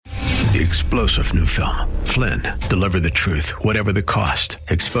The explosive new film, Flynn, deliver the truth, whatever the cost,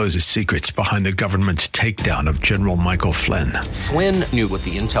 exposes secrets behind the government's takedown of General Michael Flynn. Flynn knew what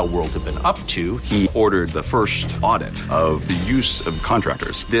the intel world had been up to. He ordered the first audit of the use of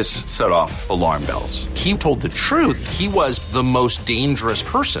contractors. This set off alarm bells. He told the truth. He was the most dangerous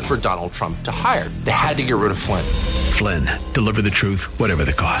person for Donald Trump to hire. They had to get rid of Flynn. Flynn, deliver the truth, whatever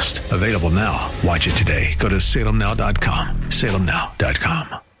the cost. Available now. Watch it today. Go to salemnow.com.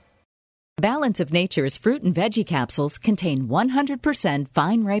 salemnow.com. Balance of Nature's fruit and veggie capsules contain 100%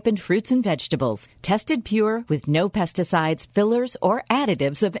 fine-ripened fruits and vegetables, tested pure with no pesticides, fillers, or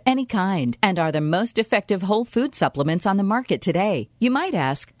additives of any kind, and are the most effective whole food supplements on the market today. You might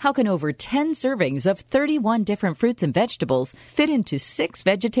ask, how can over 10 servings of 31 different fruits and vegetables fit into 6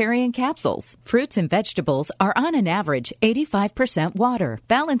 vegetarian capsules? Fruits and vegetables are on an average 85% water.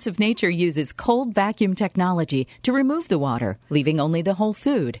 Balance of Nature uses cold vacuum technology to remove the water, leaving only the whole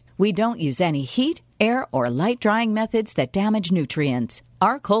food. We don't use any heat, air, or light drying methods that damage nutrients.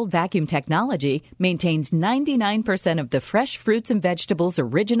 Our cold vacuum technology maintains 99% of the fresh fruits and vegetables'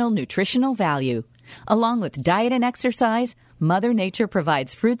 original nutritional value. Along with diet and exercise, Mother Nature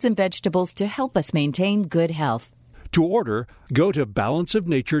provides fruits and vegetables to help us maintain good health. To order, go to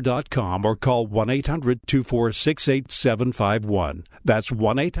balanceofnature.com or call 1-800-246-8751. That's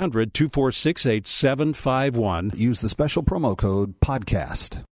 1-800-246-8751. Use the special promo code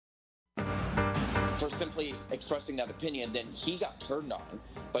PODCAST. For simply expressing that opinion, then he got turned on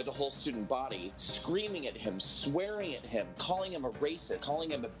by the whole student body, screaming at him, swearing at him, calling him a racist,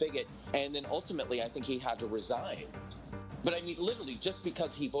 calling him a bigot, and then ultimately I think he had to resign. But I mean, literally, just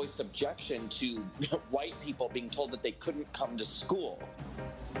because he voiced objection to white people being told that they couldn't come to school.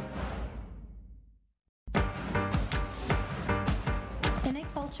 In a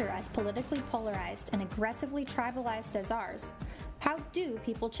culture as politically polarized and aggressively tribalized as ours, how do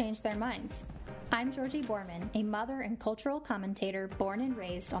people change their minds? I'm Georgie Borman, a mother and cultural commentator born and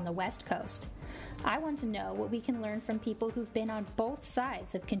raised on the West Coast. I want to know what we can learn from people who've been on both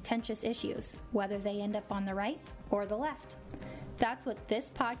sides of contentious issues, whether they end up on the right or the left. That's what this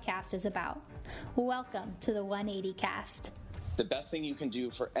podcast is about. Welcome to the 180 Cast. The best thing you can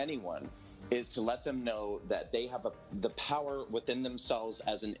do for anyone is to let them know that they have the power within themselves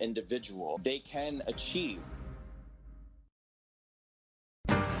as an individual. They can achieve.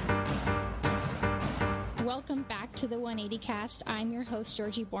 Welcome back to the 180 Cast. I'm your host,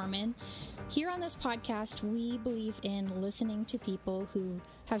 Georgie Borman. Here on this podcast, we believe in listening to people who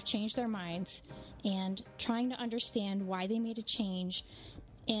have changed their minds and trying to understand why they made a change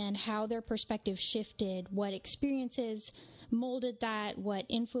and how their perspective shifted, what experiences molded that, what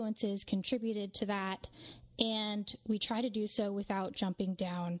influences contributed to that, and we try to do so without jumping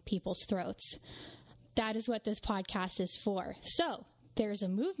down people's throats. That is what this podcast is for. So, there's a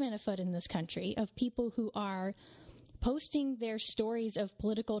movement afoot in this country of people who are posting their stories of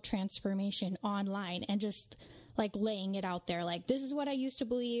political transformation online and just like laying it out there. Like, this is what I used to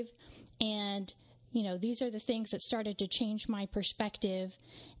believe. And, you know, these are the things that started to change my perspective.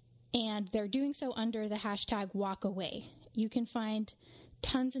 And they're doing so under the hashtag #WalkAway. You can find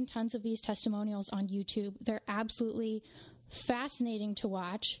tons and tons of these testimonials on YouTube. They're absolutely fascinating to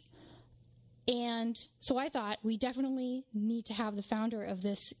watch. And so I thought we definitely need to have the founder of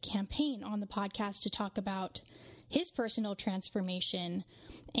this campaign on the podcast to talk about his personal transformation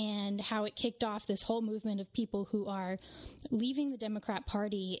and how it kicked off this whole movement of people who are leaving the Democrat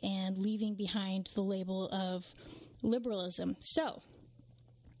Party and leaving behind the label of liberalism. So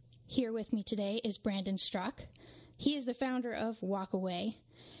here with me today is Brandon Struck. He is the founder of WalkAway.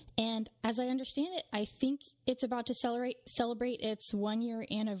 And as I understand it, I think it's about to celebrate its 1-year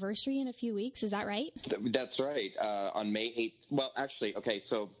anniversary in a few weeks. Is that right? That's right. On May 8th. Well, actually, okay,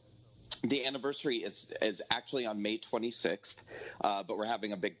 so the anniversary is actually on May 26th, but we're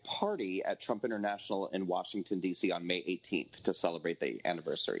having a big party at Trump International in Washington, D.C. on May 18th to celebrate the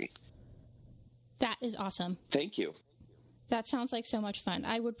anniversary. That is awesome. Thank you. That sounds like so much fun.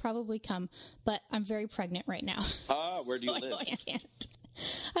 I would probably come, but I'm very pregnant right now. Where do you live? I can't.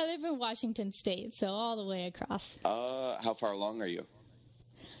 I live in Washington State, so all the way across. How far along are you?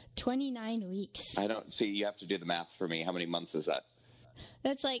 29 weeks. I don't see. You have to do the math for me. How many months is that?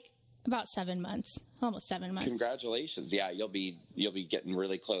 That's like about 7 months, almost 7 months. Congratulations. Yeah, you'll be getting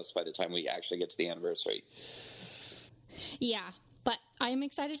really close by the time we actually get to the anniversary. Yeah, but I'm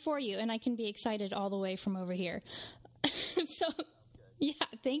excited for you, and I can be excited all the way from over here. So, yeah,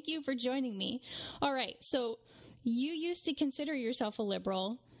 thank you for joining me. All right, so you used to consider yourself a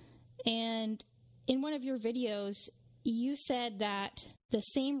liberal, and in one of your videos, you said that the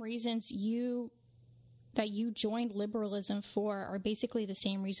same reasons you that you joined liberalism for are basically the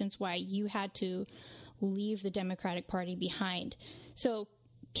same reasons why you had to leave the Democratic Party behind. So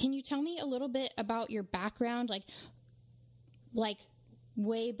can you tell me a little bit about your background, like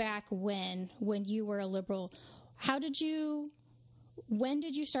way back when you were a liberal? When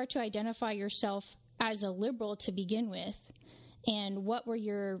did you start to identify yourself as a liberal to begin with, and what were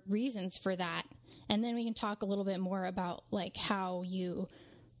your reasons for that? And then we can talk a little bit more about like how you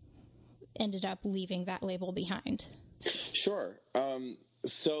ended up leaving that label behind. Sure.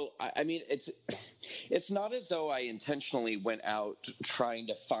 So, I mean, it's not as though I intentionally went out trying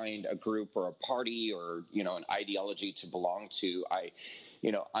to find a group or a party or, an ideology to belong to.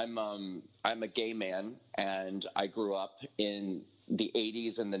 I'm a gay man, and I grew up in the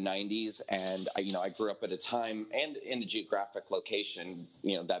 80s and the 90s, and I grew up at a time and in a geographic location,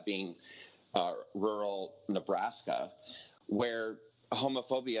 that being rural Nebraska, where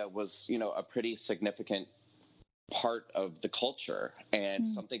homophobia was, a pretty significant part of the culture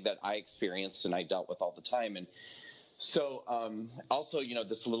and something that I experienced and I dealt with all the time. And so also,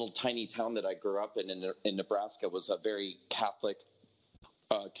 this little tiny town that I grew up in Nebraska was a very Catholic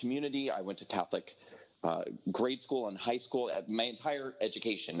community. I went to Catholic grade school and high school. My entire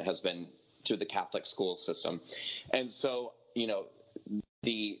education has been through the Catholic school system. And so,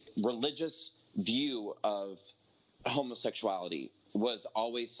 the religious view of homosexuality was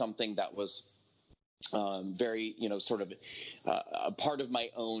always something that was very, sort of a part of my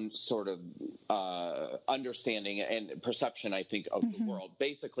own sort of understanding and perception, I think, of the world.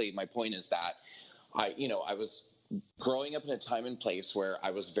 Basically, my point is that I was growing up in a time and place where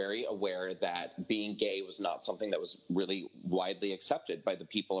I was very aware that being gay was not something that was really widely accepted by the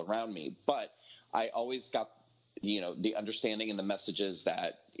people around me. But I always got, the understanding and the messages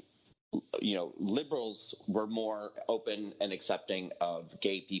that, liberals were more open and accepting of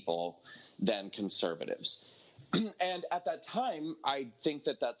gay people than conservatives. And at that time, I think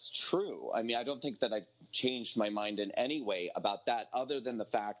that that's true. I mean, I don't think that I changed my mind in any way about that, other than the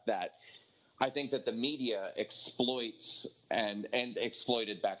fact that I think that the media exploits and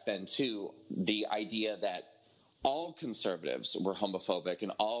exploited back then too the idea that all conservatives were homophobic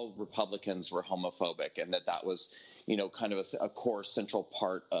and all Republicans were homophobic, and that was, kind of a core central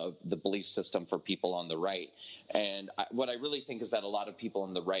part of the belief system for people on the right. And what I really think is that a lot of people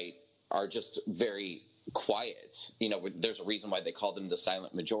on the right are just very quiet. There's a reason why they call them the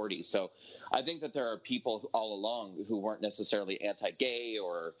silent majority. So I think that there are people all along who weren't necessarily anti-gay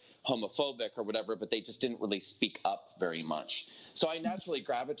or homophobic or whatever, but they just didn't really speak up very much. So I naturally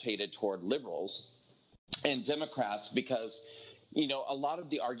gravitated toward liberals and Democrats because, a lot of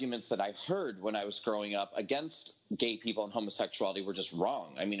the arguments that I heard when I was growing up against gay people and homosexuality were just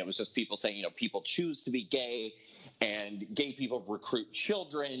wrong. I mean, it was just people saying, people choose to be gay and gay people recruit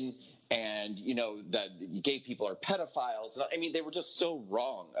children and, that gay people are pedophiles. I mean, they were just so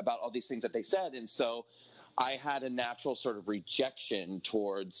wrong about all these things that they said. And so I had a natural sort of rejection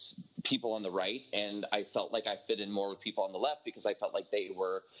towards people on the right, and I felt like I fit in more with people on the left because I felt like they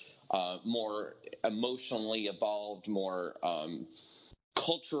were more emotionally evolved, more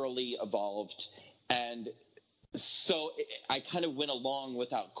culturally evolved. And so I kind of went along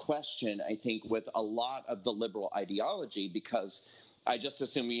without question, I think, with a lot of the liberal ideology because I just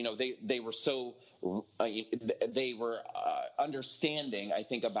assumed, they were so they were understanding, I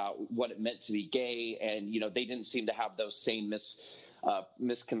think, about what it meant to be gay. And, they didn't seem to have those same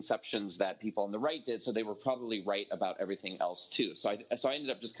misconceptions that people on the right did. So they were probably right about everything else, too. So I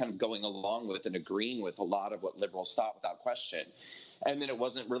ended up just kind of going along with and agreeing with a lot of what liberals thought without question. And then it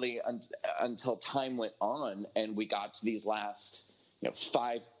wasn't really until time went on and we got to these last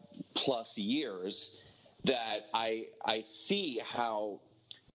 5+ years that I see how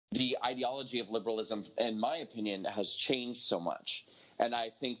the ideology of liberalism, in my opinion, has changed so much. And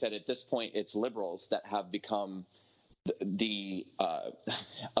I think that at this point, it's liberals that have become the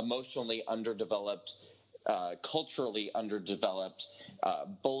emotionally underdeveloped, culturally underdeveloped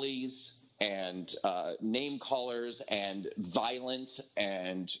bullies and name callers and violent.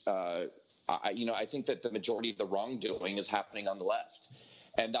 And, I think that the majority of the wrongdoing is happening on the left.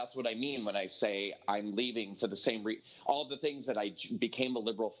 And that's what I mean when I say I'm leaving for the same all the things that I became a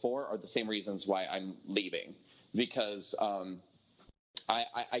liberal for are the same reasons why I'm leaving, because I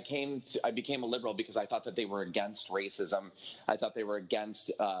became a liberal because I thought that they were against racism. I thought they were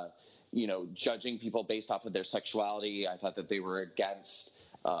against judging people based off of their sexuality. I thought that they were against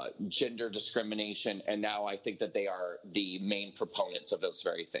gender discrimination, and now I think that they are the main proponents of those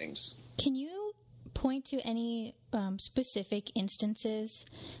very things. Can you point to any specific instances,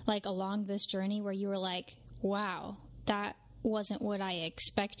 like along this journey, where you were like, wow, that wasn't what I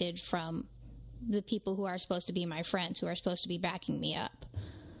expected from the people who are supposed to be my friends, who are supposed to be backing me up.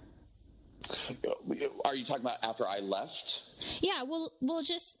 Are you talking about after I left? Yeah, well,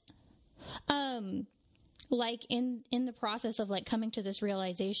 just like in the process of like coming to this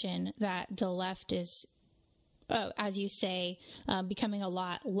realization that the left is, as you say, becoming a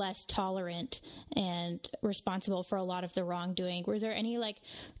lot less tolerant and responsible for a lot of the wrongdoing. Were there any, like,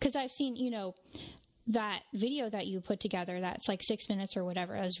 because I've seen, that video that you put together, that's like 6 minutes or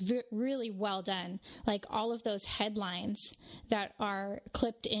whatever, it was really well done. Like all of those headlines that are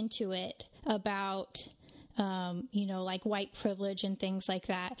clipped into it about, like white privilege and things like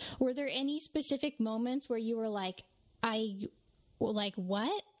that. Were there any specific moments where you were like,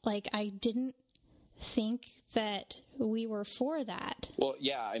 what? Like, I didn't think that we were for that. Well,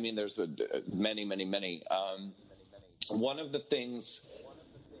 yeah, I mean, there's many. One of the things,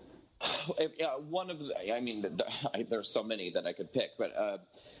 there's so many that I could pick, but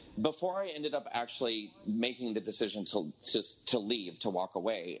before I ended up actually making the decision to leave, to walk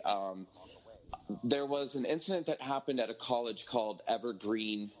away, there was an incident that happened at a college called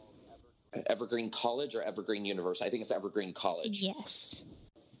Evergreen College or Evergreen University. I think it's Evergreen College. Yes.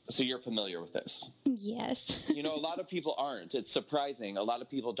 So you're familiar with this? Yes. A lot of people aren't. It's surprising. A lot of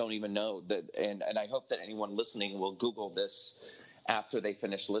people don't even know that. And I hope that anyone listening will Google this after they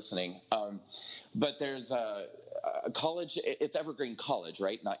finish listening. But there's a college. It's Evergreen College,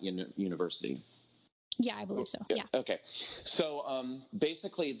 right? Not university. Yeah, I believe so. Yeah. Okay. So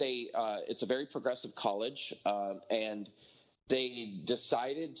basically, it's a very progressive college, and they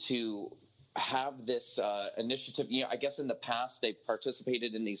decided to have this initiative. I guess in the past they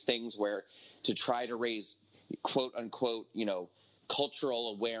participated in these things where to try to raise quote unquote,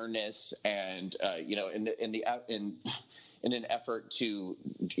 cultural awareness and in an effort to,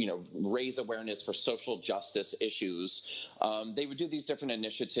 raise awareness for social justice issues. They would do these different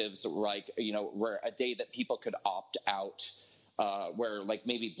initiatives like, where a day that people could opt out, where like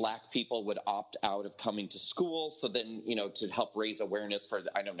maybe Black people would opt out of coming to school. So then, to help raise awareness for,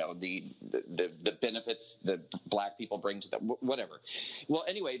 the benefits that Black people bring to them, whatever. Well,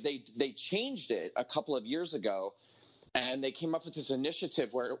 anyway, they changed it a couple of years ago, and they came up with this initiative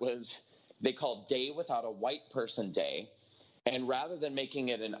where they called Day Without a White Person Day. And rather than making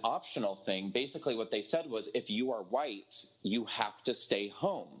it an optional thing, basically what they said was, if you are white, you have to stay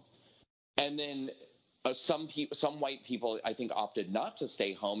home. And then some white people, I think, opted not to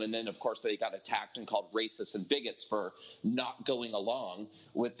stay home. And then, of course, they got attacked and called racists and bigots for not going along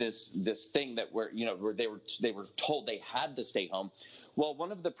with this thing that where they were told they had to stay home. Well,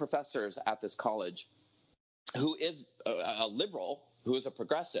 one of the professors at this college, who is a liberal, who is a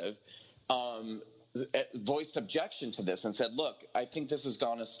progressive, voiced objection to this and said, look, I think this has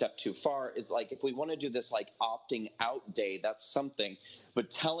gone a step too far. Is like, if we want to do this like opting out day, that's something, but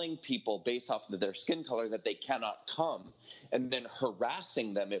telling people based off of their skin color that they cannot come and then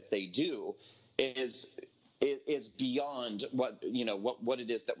harassing them if they do is beyond what it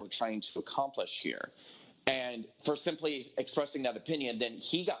is that we're trying to accomplish here. And for simply expressing that opinion, then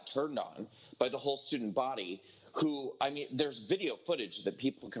he got turned on by the whole student body, who, there's video footage that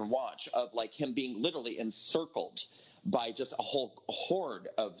people can watch of like him being literally encircled by just a whole horde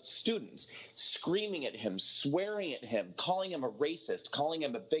of students screaming at him, swearing at him, calling him a racist, calling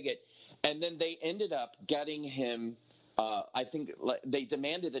him a bigot. And then they ended up getting him, I think they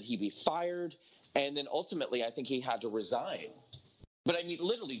demanded that he be fired. And then ultimately, I think he had to resign. But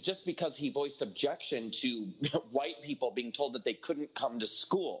literally just because he voiced objection to white people being told that they couldn't come to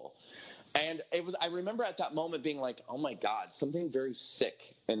school. And I remember at that moment being like, oh my God, something very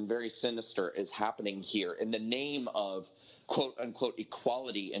sick and very sinister is happening here in the name of quote unquote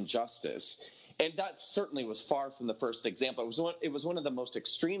equality and justice. And that certainly was far from the first example. It was one of the most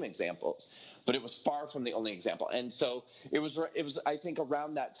extreme examples, but it was far from the only example. And so it was I think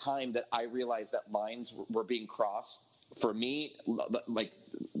around that time that I realized that lines were being crossed. For me, like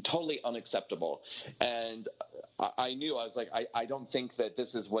totally unacceptable. And I knew, I was like, I don't think that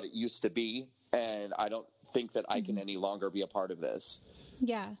this is what it used to be. And I don't think that I can any longer be a part of this.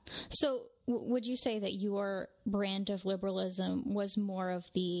 Yeah. So would you say that your brand of liberalism was more of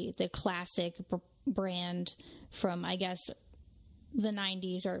the classic brand from, I guess, the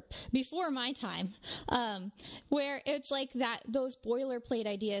 90s or before my time, where it's like those boilerplate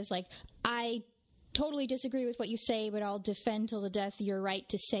ideas, like I totally disagree with what you say, but I'll defend till the death your right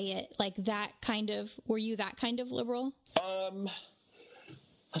to say it. Like that kind of, were you that kind of liberal?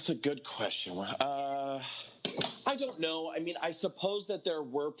 That's a good question. I don't know. I suppose that there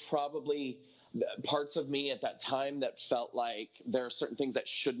were probably parts of me at that time that felt like there are certain things that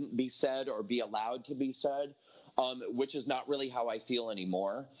shouldn't be said or be allowed to be said, which is not really how I feel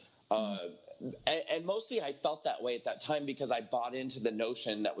anymore. And mostly I felt that way at that time because I bought into the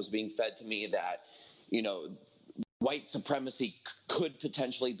notion that was being fed to me that, white supremacy could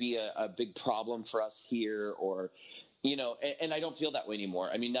potentially be a big problem for us here, or, and I don't feel that way anymore.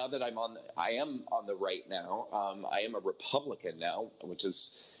 I mean, now that I am on the right now, I am a Republican now, which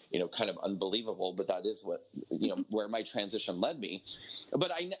is, kind of unbelievable, but that is what, where my transition led me.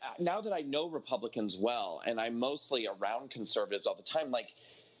 But now that I know Republicans well, and I'm mostly around conservatives all the time, like,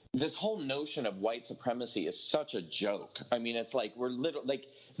 this whole notion of white supremacy is such a joke. I mean, it's like we're literally like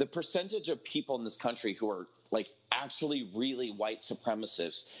the percentage of people in this country who are like actually really white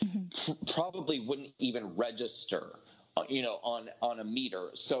supremacists probably wouldn't even register, on a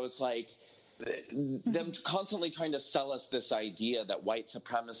meter. So it's like them constantly trying to sell us this idea that white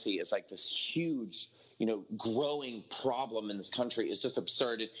supremacy is like this huge, growing problem in this country is just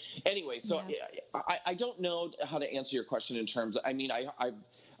absurd. Anyway, so I don't know how to answer your question in terms of, I mean,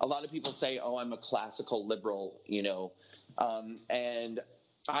 a lot of people say, oh, I'm a classical liberal, and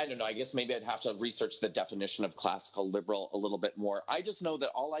I don't know, I guess maybe I'd have to research the definition of classical liberal a little bit more. I just know that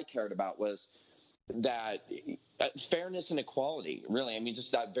all I cared about was that fairness and equality, really. I mean,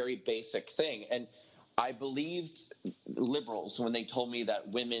 just that very basic thing. And I believed liberals when they told me that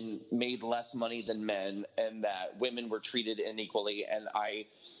women made less money than men and that women were treated unequally. And I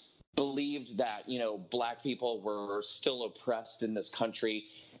believed that, black people were still oppressed in this country.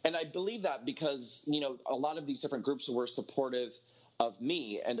 And I believe that because, a lot of these different groups were supportive of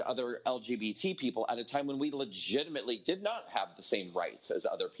me and other LGBT people at a time when we legitimately did not have the same rights as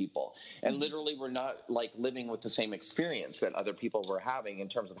other people and literally were not like living with the same experience that other people were having in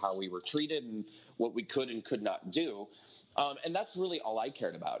terms of how we were treated and what we could and could not do. And that's really all I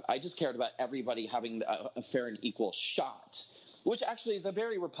cared about. I just cared about everybody having a fair and equal shot, which actually is a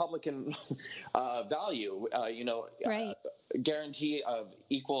very Republican value, right. Guarantee of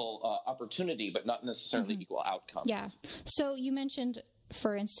equal opportunity, but not necessarily equal outcome. Yeah. So you mentioned,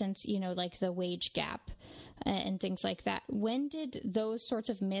 for instance, like the wage gap and things like that. When did those sorts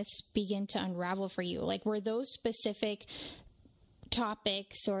of myths begin to unravel for you? Like, were those specific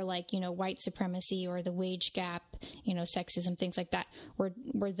topics or like, white supremacy or the wage gap, sexism, things like that,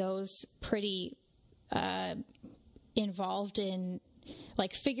 were those pretty involved in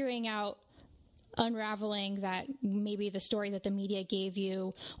like figuring out, unraveling that maybe the story that the media gave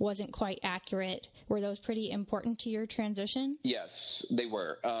you wasn't quite accurate? Were those pretty important to your transition? Yes, they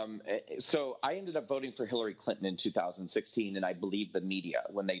were. So I ended up voting for Hillary Clinton in 2016, and I believed the media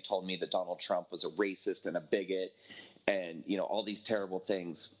when they told me that Donald Trump was a racist and a bigot and, all these terrible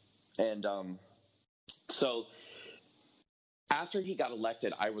things. And so after he got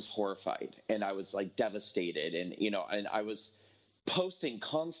elected, I was horrified and I was like devastated and, and I was posting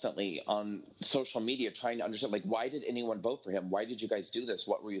constantly on social media trying to understand, like, why did anyone vote for him? Why did you guys do this?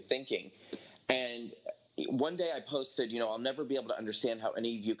 What were you thinking? And one day I posted, I'll never be able to understand how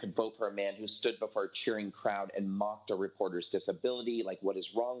any of you could vote for a man who stood before a cheering crowd and mocked a reporter's disability. Like, what is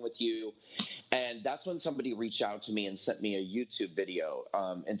wrong with you? And that's when somebody reached out to me and sent me a YouTube video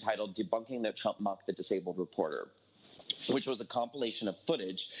entitled Debunking the Trump Mocked the Disabled Reporter, which was a compilation of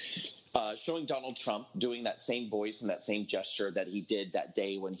footage showing Donald Trump doing that same voice and that same gesture that he did that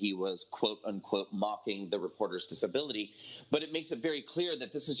day when he was, quote unquote, mocking the reporter's disability. But it makes it very clear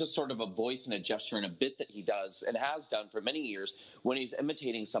that this is just sort of a voice and a gesture and a bit that he does and has done for many years when he's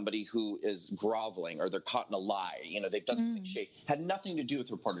imitating somebody who is groveling or they're caught in a lie. They've done something shady, had nothing to do with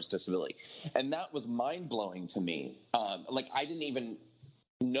the reporter's disability. And that was mind blowing to me. I didn't even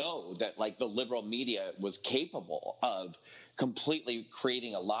know that like the liberal media was capable of completely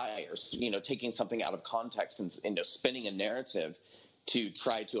creating a lie or, taking something out of context and spinning a narrative to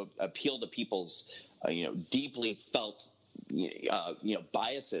try to appeal to people's, deeply felt,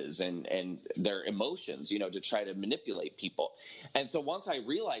 biases and their emotions, to try to manipulate people. And so once I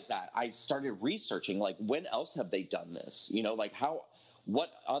realized that, I started researching, like, when else have they done this? What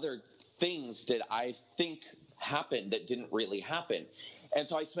other things did I think happened that didn't really happen? And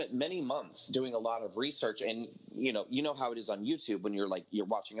so I spent many months doing a lot of research, and you know how it is on YouTube when you're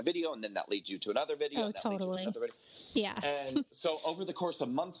watching a video and then that leads you to another video. Oh, and that totally. Leads you to another video. Yeah. And so over the course of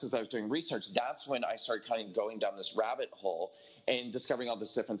months as I was doing research, that's when I started kind of going down this rabbit hole and discovering all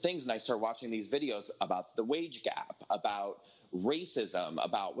these different things. And I started watching these videos about the wage gap, about racism,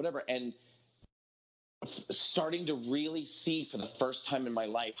 about whatever, and starting to really see for the first time in my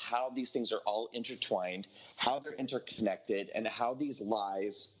life how these things are all intertwined, how they're interconnected, and how these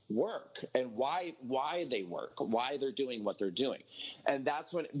lies work and why they work, why they're doing what they're doing. And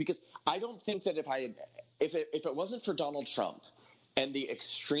that's when, because I don't think that if it wasn't for Donald Trump and the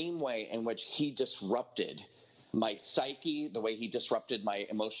extreme way in which he disrupted my psyche, the way he disrupted my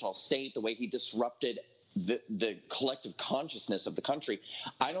emotional state, the way he disrupted the collective consciousness of the country.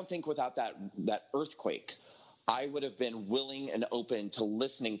 I don't think without that earthquake, I would have been willing and open to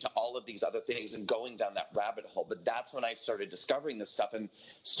listening to all of these other things and going down that rabbit hole. But that's when I started discovering this stuff and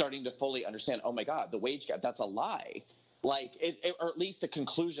starting to fully understand, oh my God, the wage gap, that's a lie. Like, or at least the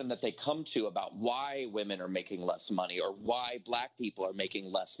conclusion that they come to about why women are making less money, or why black people are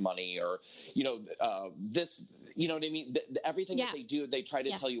making less money, or, this, you know what I mean? Everything that they do, they try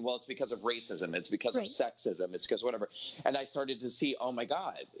to tell you, well, it's because of racism. It's because of sexism. It's because whatever. And I started to see, oh my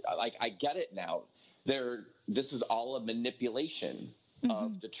God, like, I get it now. This is all a manipulation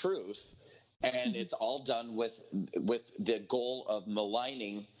of the truth. And it's all done with the goal of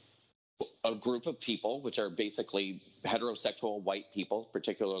maligning a group of people, which are basically heterosexual white people,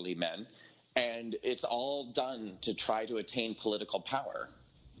 particularly men, and it's all done to try to attain political power.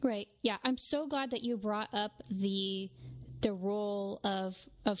 Right. Yeah. I'm so glad that you brought up the role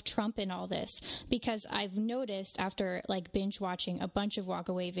of Trump in all this, because I've noticed after like binge watching a bunch of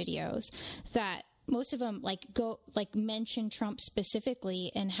walkaway videos that most of them mention Trump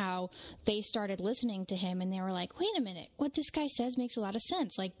specifically and how they started listening to him and they were like, wait a minute, what this guy says makes a lot of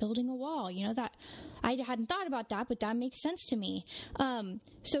sense. Like building a wall, that I hadn't thought about that, but that makes sense to me.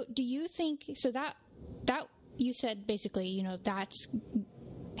 So do you think, so that you said basically, that's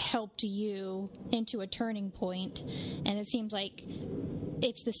helped you into a turning point, and it seems like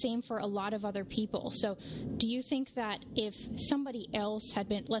it's the same for a lot of other people. So do you think that if somebody else had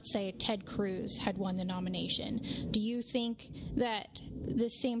been, let's say Ted Cruz had won the nomination, do you think that the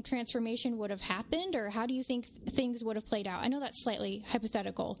same transformation would have happened, or how do you think things would have played out? I know that's slightly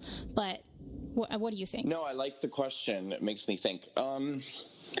hypothetical, but what do you think? No, I like the question. It makes me think.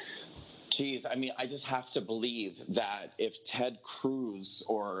 Geez, I mean, I just have to believe that if Ted Cruz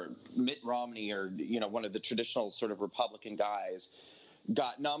or Mitt Romney or, one of the traditional sort of Republican guys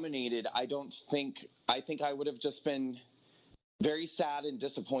got nominated, I think I would have just been very sad and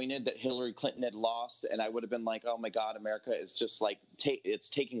disappointed that Hillary Clinton had lost. And I would have been like, oh my God, America is just like, it's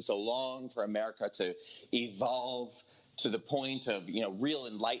taking so long for America to evolve to the point of, real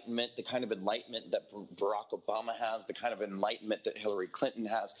enlightenment, the kind of enlightenment that Barack Obama has, the kind of enlightenment that Hillary Clinton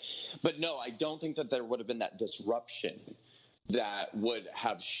has. But no, I don't think that there would have been that disruption that would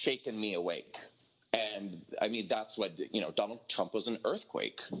have shaken me awake. And I mean, that's what, Donald Trump was an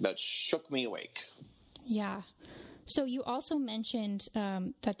earthquake that shook me awake. Yeah. So you also mentioned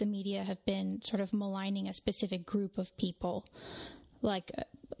that the media have been sort of maligning a specific group of people, like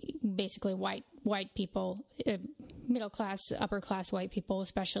basically white people, middle class, upper class white people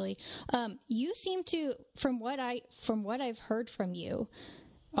especially. You seem to, from what I've heard from you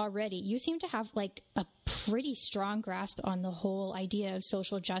already, you seem to have like a pretty strong grasp on the whole idea of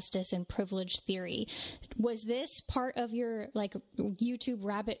social justice and privilege theory. Was this part of your like YouTube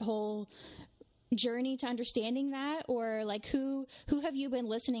rabbit hole journey to understanding that, or like who have you been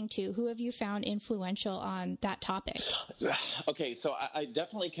listening to? Who have you found influential on that topic? Okay, so I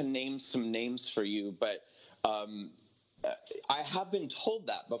definitely can name some names for you, but I have been told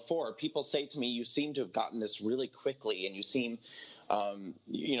that before. People say to me, you seem to have gotten this really quickly, and you seem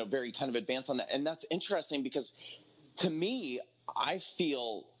very kind of advanced on that. And that's interesting because to me, I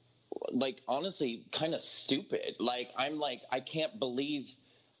feel like, honestly, kind of stupid. Like, I'm like, I can't believe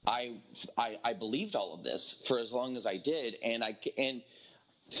I believed all of this for as long as I did.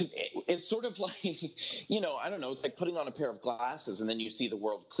 It's sort of like, I don't know, it's like putting on a pair of glasses and then you see the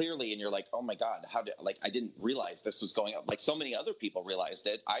world clearly and you're like, oh my God, I didn't realize this was going on. Like so many other people realized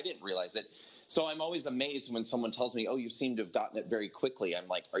it. I didn't realize it. So I'm always amazed when someone tells me, oh, you seem to have gotten it very quickly. I'm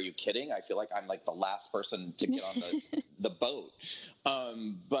like, are you kidding? I feel like I'm like the last person to get on the boat.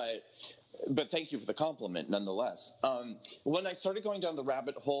 But thank you for the compliment nonetheless. When I started going down the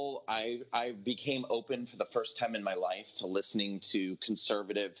rabbit hole, I became open for the first time in my life to listening to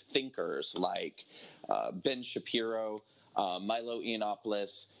conservative thinkers like Ben Shapiro, Milo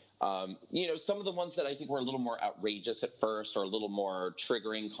Yiannopoulos, some of the ones that I think were a little more outrageous at first or a little more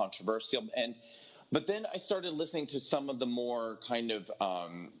triggering, controversial. But then I started listening to some of the more kind of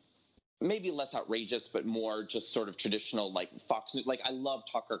maybe less outrageous, but more just sort of traditional, like Fox News. Like I love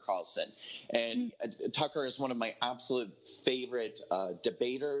Tucker Carlson, and Tucker is one of my absolute favorite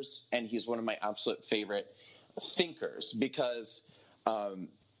debaters, and he's one of my absolute favorite thinkers because,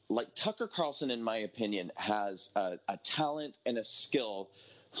 like Tucker Carlson, in my opinion, has a talent and a skill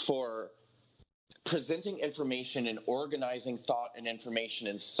for presenting information and organizing thought and information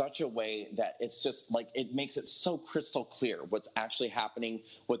in such a way that it's just like it makes it so crystal clear what's actually happening,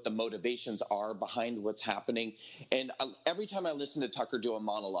 what the motivations are behind what's happening. And every time I listen to Tucker do a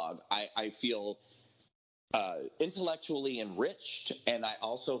monologue, I feel intellectually enriched, and I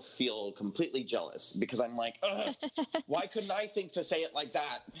also feel completely jealous because I'm like, why couldn't I think to say it like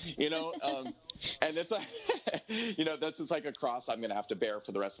that? And it's like, that's just like a cross I'm going to have to bear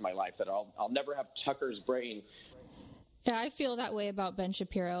for the rest of my life, that I'll never have Tucker's brain. Yeah, I feel that way about Ben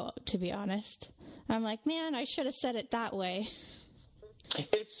Shapiro, to be honest. I'm like, man, I should have said it that way.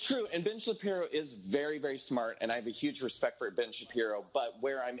 It's true, and Ben Shapiro is very, very smart, and I have a huge respect for Ben Shapiro, but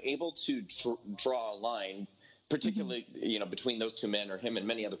where I'm able to draw a line, particularly, between those two men or him and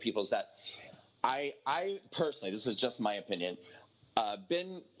many other people, is that I personally, this is just my opinion,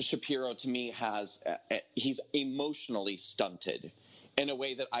 Ben Shapiro to me he's emotionally stunted in a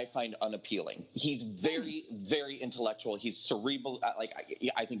way that I find unappealing. He's very, very intellectual. He's cerebral.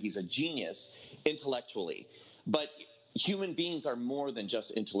 I think he's a genius intellectually, but human beings are more than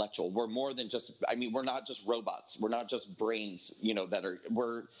just intellectual. We're more than just, we're not just robots. We're not just brains,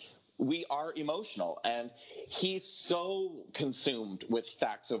 we are emotional. And he's so consumed with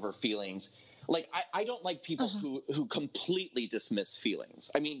facts over feelings. Like, I don't like people who completely dismiss feelings.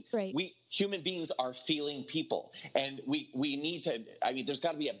 Right. We human beings are feeling people, and we need to, there's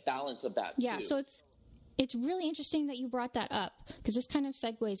got to be a balance of that, yeah, too. So it's really interesting that you brought that up, because this kind of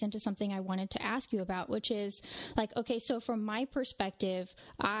segues into something I wanted to ask you about, which is like, okay, so from my perspective,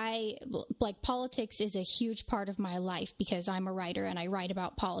 politics is a huge part of my life because I'm a writer and I write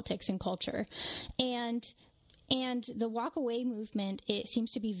about politics and culture. And the walk away movement, it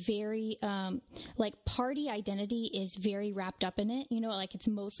seems to be very, party identity is very wrapped up in it. It's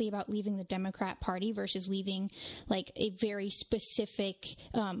mostly about leaving the Democrat Party versus leaving like a very specific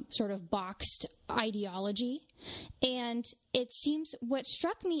sort of boxed ideology. And it seems what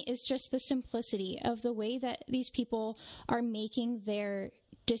struck me is just the simplicity of the way that these people are making their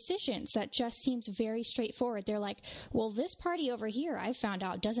decisions. That just seems very straightforward. They're like, well, this party over here, I found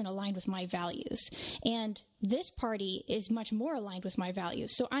out, doesn't align with my values. And this party is much more aligned with my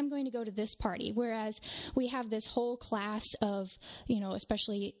values. So I'm going to go to this party. Whereas we have this whole class of,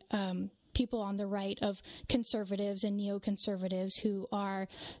 especially people on the right, of conservatives and neoconservatives who are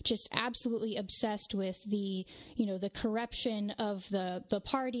just absolutely obsessed with the corruption of the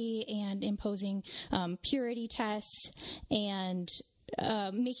party and imposing purity tests and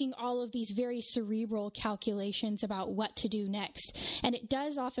making all of these very cerebral calculations about what to do next. And it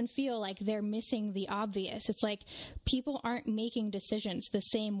does often feel like they're missing the obvious. It's like people aren't making decisions the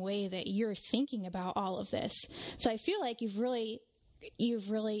same way that you're thinking about all of this. So I feel like you've really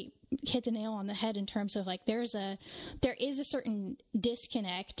hit the nail on the head in terms of like there is a certain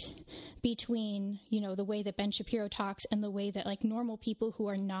disconnect between the way that Ben Shapiro talks and the way that like normal people who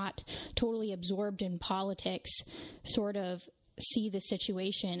are not totally absorbed in politics sort of see the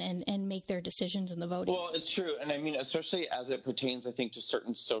situation and make their decisions in the voting. Well, it's true. And especially as it pertains, I think, to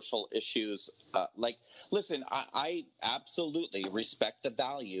certain social issues. Listen, I absolutely respect the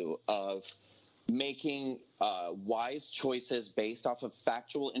value of making wise choices based off of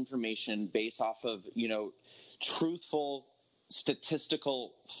factual information, based off of, truthful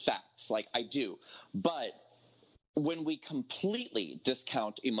statistical facts. Like, I do. But when we completely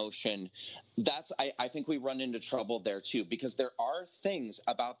discount emotion, I think we run into trouble there too, because there are things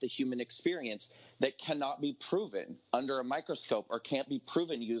about the human experience that cannot be proven under a microscope or can't be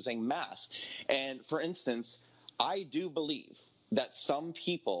proven using math. And for instance, I do believe that some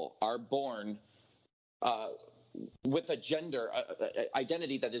people are born with a gender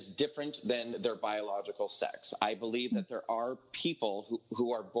identity that is different than their biological sex. I believe that there are people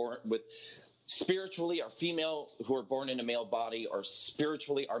who are born with spiritually are female who are born in a male body, or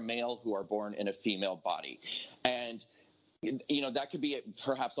spiritually are male who are born in a female body. And, that could be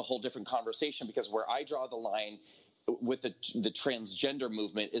perhaps a whole different conversation, because where I draw the line with the transgender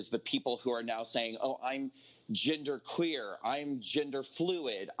movement is the people who are now saying, oh, I'm gender queer, I'm gender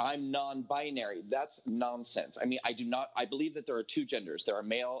fluid, I'm non-binary. That's nonsense. I believe that there are two genders. There are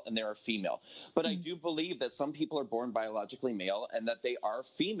male and there are female. But I do believe that some people are born biologically male and that they are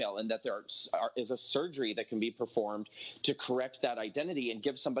female, and that there is a surgery that can be performed to correct that identity and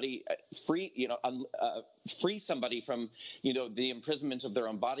give somebody free somebody from, the imprisonment of their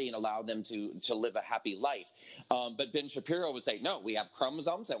own body and allow them to live a happy life. But Ben Shapiro would say, no, we have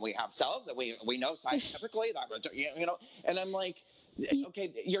chromosomes and we have cells and we know scientifically that, and I'm like,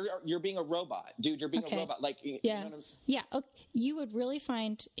 okay, you're being a robot, dude. You're being a robot. Like, yeah. You know what I'm saying? Yeah. Okay. You would really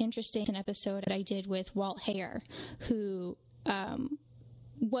find interesting an episode that I did with Walt Hayer, who,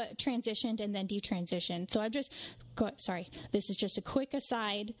 transitioned and then detransitioned. So sorry, this is just a quick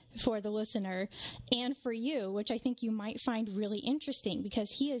aside for the listener and for you, which I think you might find really interesting, because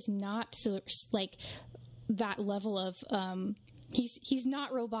he is not like that level of, he's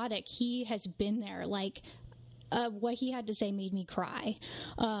not robotic. He has been there like what he had to say made me cry.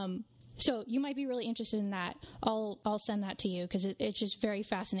 So you might be really interested in that. I'll send that to you because it's just very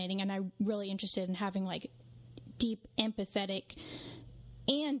fascinating, and I'm really interested in having like deep, empathetic,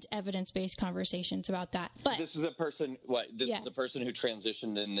 and evidence-based conversations about that. But this is a person. Is a person who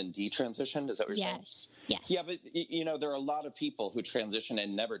transitioned and then detransitioned. Is that what you're saying? Yes. Yeah, but there are a lot of people who transition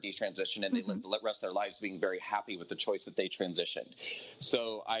and never detransition, and they live the rest of their lives being very happy with the choice that they transitioned.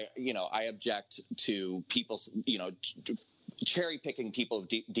 So I object to people, cherry picking people of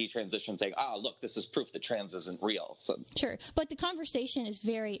detransition, saying, look, this is proof that trans isn't real. So sure, but the conversation is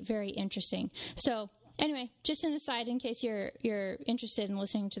very, very interesting. So anyway, just an aside in case you're interested in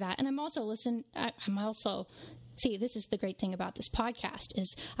listening to that. And I'm also see, this is the great thing about this podcast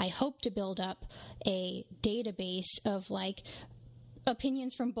is I hope to build up a database of like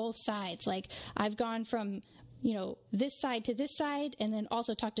opinions from both sides. Like I've gone from this side to this side, and then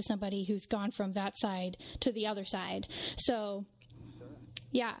also talk to somebody who's gone from that side to the other side. So,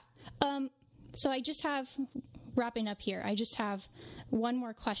 yeah. So I just have, wrapping up here, I just have one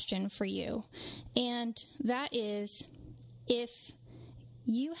more question for you. And that is, if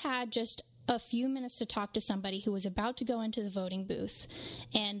you had just a few minutes to talk to somebody who was about to go into the voting booth,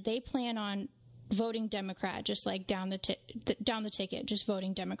 and they plan on voting Democrat, just like down the ticket, just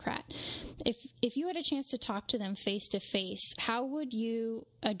voting Democrat. If you had a chance to talk to them face to face, how would you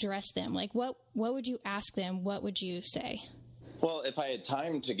address them? Like, what would you ask them? What would you say? Well, if I had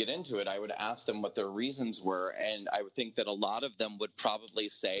time to get into it, I would ask them what their reasons were. And I would think that a lot of them would probably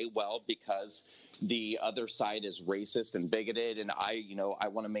say, well, because the other side is racist and bigoted, and I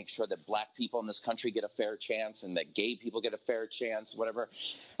want to make sure that black people in this country get a fair chance and that gay people get a fair chance, whatever.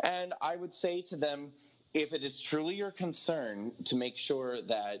 And I would say to them, if it is truly your concern to make sure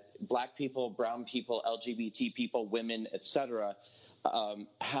that black people, brown people, LGBT people, women, etc.,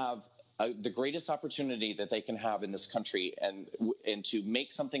 have the greatest opportunity that they can have in this country and to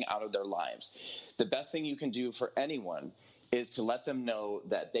make something out of their lives, the best thing you can do for anyone is to let them know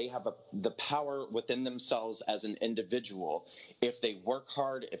that they have the power within themselves as an individual. If they work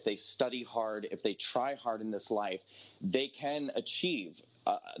hard, if they study hard, if they try hard in this life, they can achieve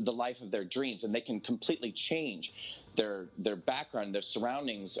the life of their dreams, and they can completely change their background, their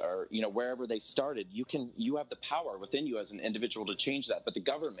surroundings, or wherever they started. You have the power within you as an individual to change that, but the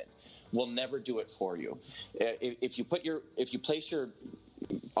government will never do it for you. If you place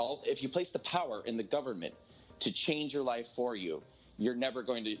the power in the government to change your life for you, your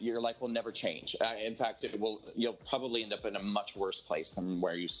life will never change. In fact, you'll probably end up in a much worse place than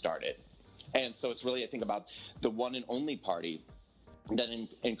where you started. And so it's really, I think, about the one and only party that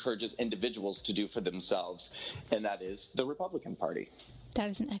encourages individuals to do for themselves, and that is the Republican Party. That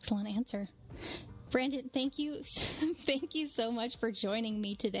is an excellent answer. Brandon, thank you. Thank you so much for joining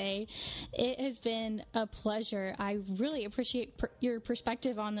me today. It has been a pleasure. I really appreciate your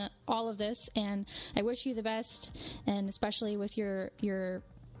perspective on all of this, and I wish you the best, and especially with your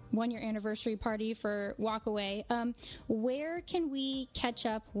 1-year anniversary party for Walk Away. Where can we catch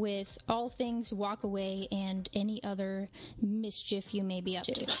up with all things Walk Away and any other mischief you may be up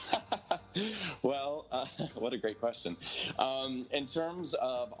to? Well, what a great question. In terms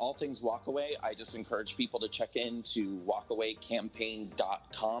of all things Walk Away, I just encourage people to check into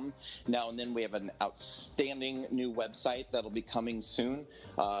walkawaycampaign.com. Now and then we have an outstanding new website that'll be coming soon,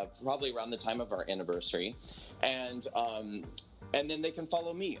 probably around the time of our anniversary. And then they can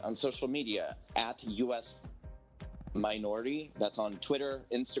follow me on social media at US Minority. That's on Twitter,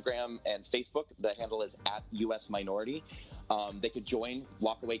 Instagram, and Facebook. The handle is at US Minority. They could join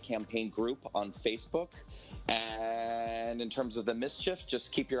Walk Away Campaign Group on Facebook. And in terms of the mischief,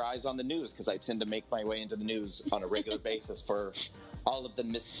 just keep your eyes on the news, because I tend to make my way into the news on a regular basis for all of the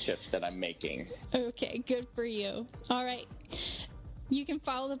mischief that I'm making. Okay, good for you. All right. You can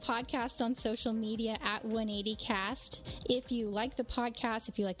follow the podcast on social media at 180cast. If you like the podcast,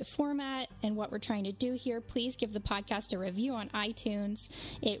 if you like the format and what we're trying to do here, please give the podcast a review on iTunes.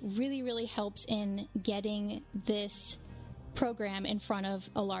 It really, really helps in getting this program in front of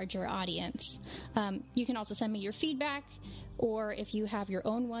a larger audience. You can also send me your feedback, or if you have your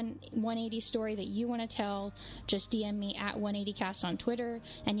own 180 story that you want to tell, just DM me at 180cast on Twitter,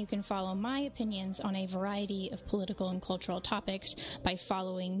 and you can follow my opinions on a variety of political and cultural topics by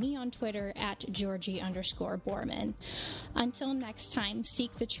following me on Twitter at Georgie_Borman. Until next time,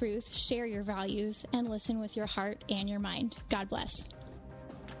 seek the truth, share your values, and listen with your heart and your mind. God bless.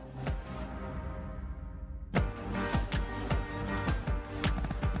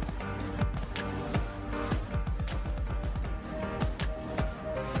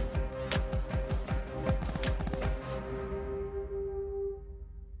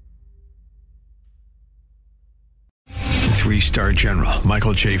 3-star general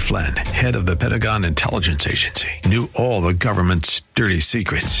Michael J. Flynn, head of the Pentagon Intelligence Agency, knew all the government's dirty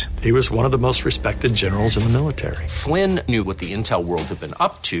secrets. He was one of the most respected generals in the military. Flynn knew what the intel world had been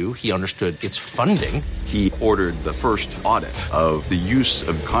up to. He understood its funding. He ordered the first audit of the use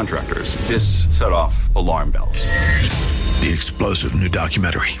of contractors. This set off alarm bells. The explosive new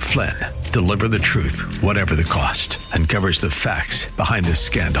documentary, Flynn, Deliver the Truth, Whatever the Cost, uncovers the facts behind this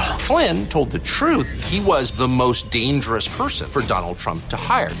scandal. Flynn told the truth. He was the most dangerous person for Donald Trump to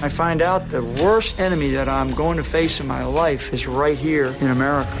hire. I find out the worst enemy that I'm going to face in my life is right here in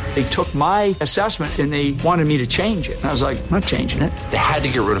America. They took my assessment and they wanted me to change it. And I was like, I'm not changing it. They had to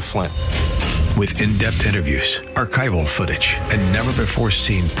get rid of Flynn. With in-depth interviews, archival footage, and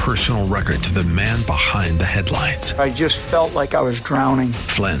never-before-seen personal records of the man behind the headlines. I just felt like I was drowning.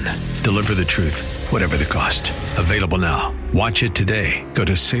 Flynn, Deliver the Truth, Whatever the Cost. Available now. Watch it today. Go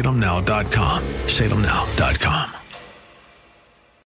to salemnow.com. salemnow.com.